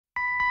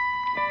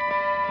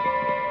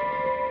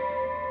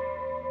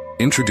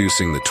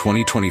Introducing the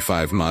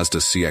 2025 Mazda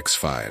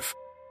CX-5,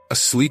 a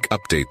sleek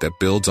update that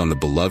builds on the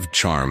beloved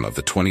charm of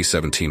the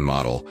 2017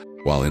 model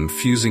while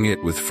infusing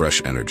it with fresh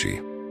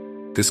energy.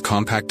 This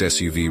compact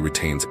SUV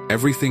retains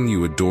everything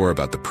you adore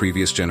about the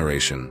previous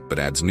generation, but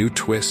adds new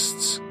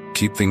twists,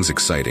 keep things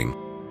exciting.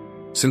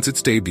 Since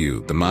its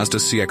debut, the Mazda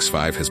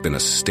CX-5 has been a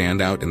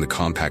standout in the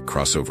compact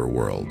crossover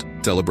world,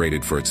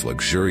 celebrated for its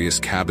luxurious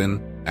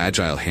cabin,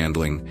 agile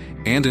handling,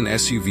 and an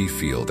SUV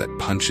feel that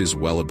punches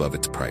well above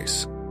its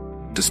price.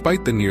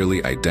 Despite the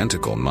nearly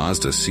identical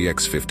Mazda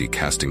CX-50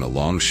 casting a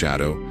long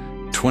shadow,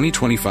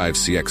 2025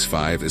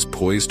 CX-5 is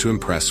poised to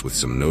impress with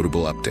some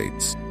notable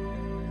updates.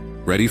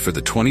 Ready for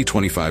the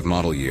 2025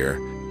 model year,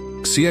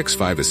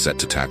 CX-5 is set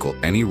to tackle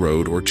any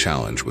road or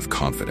challenge with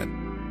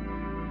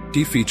confidence.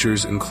 Key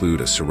features include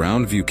a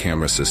surround view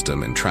camera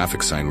system and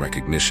traffic sign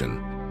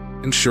recognition,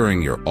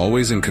 ensuring you're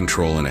always in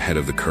control and ahead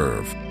of the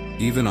curve,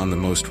 even on the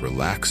most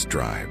relaxed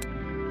drive.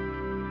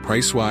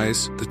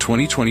 Price-wise, the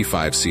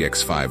 2025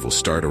 CX-5 will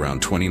start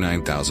around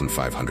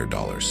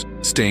 $29,500,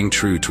 staying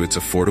true to its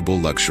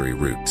affordable luxury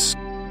roots.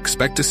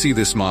 Expect to see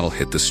this model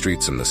hit the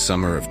streets in the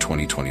summer of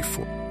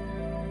 2024.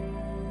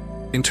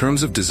 In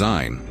terms of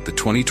design, the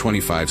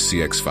 2025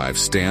 CX-5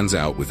 stands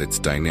out with its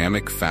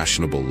dynamic,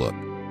 fashionable look.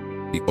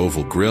 The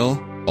oval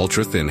grille,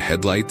 ultra-thin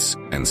headlights,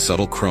 and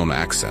subtle chrome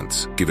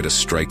accents give it a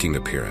striking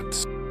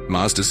appearance.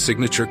 Mazda's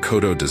signature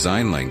Kodo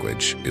design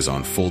language is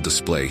on full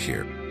display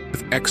here,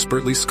 with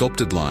expertly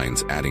sculpted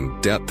lines adding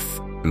depth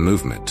and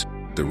movement.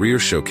 The rear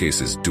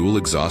showcases dual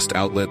exhaust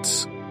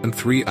outlets and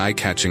 3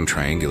 eye-catching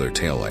triangular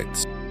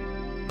taillights.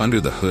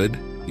 Under the hood,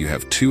 you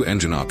have 2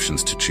 engine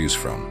options to choose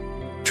from.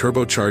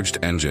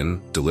 Turbocharged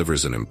engine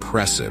delivers an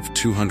impressive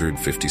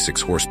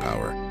 256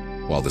 horsepower,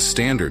 while the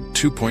standard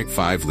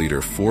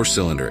 2.5-liter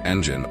 4-cylinder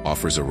engine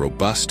offers a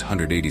robust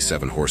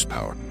 187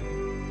 horsepower.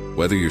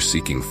 Whether you're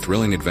seeking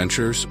thrilling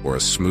adventures or a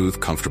smooth,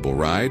 comfortable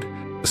ride,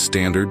 a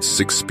standard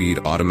 6-speed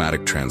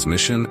automatic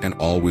transmission and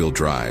all-wheel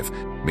drive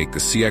make the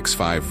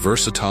CX-5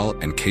 versatile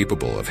and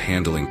capable of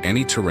handling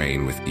any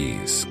terrain with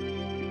ease.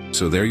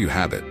 So there you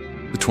have it,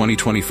 the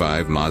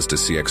 2025 Mazda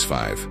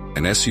CX-5,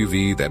 an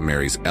SUV that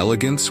marries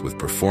elegance with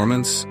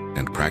performance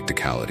and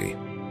practicality.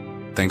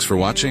 Thanks for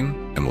watching,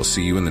 and we'll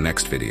see you in the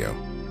next video.